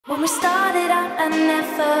we started out, I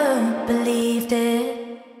never believed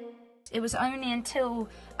it. It was only until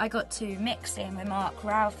I got to mixing with Mark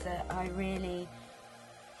Ralph that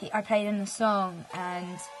I played him the song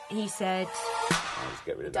and he said, Just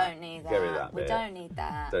get rid of Don't need that. Get rid of that We bit. don't need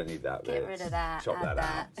that. Don't need that bit. Get rid of that. Chop add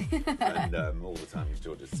that out. And all the time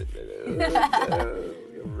George just sitting there,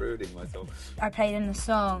 you're ruining myself. I played him the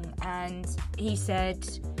song and he said,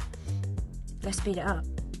 let's speed it up.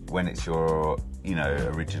 When it's your,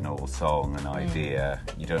 original song and idea,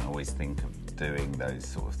 you don't always think of doing those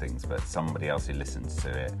sort of things, but somebody else who listens to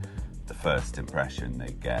it, the first impression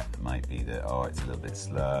they get might be that, oh, it's a little bit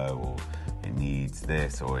slow, or it needs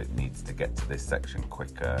this, or it needs to get to this section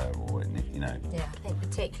quicker, or, Yeah, I think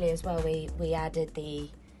particularly as well, we added the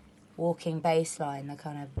walking bass line, the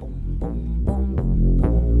kind of boom, boom, boom, boom, boom,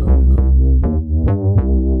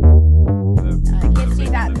 boom. It gives you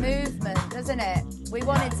that movement, doesn't it? We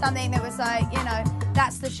wanted something that was like,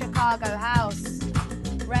 that's the Chicago house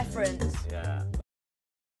reference. Yeah.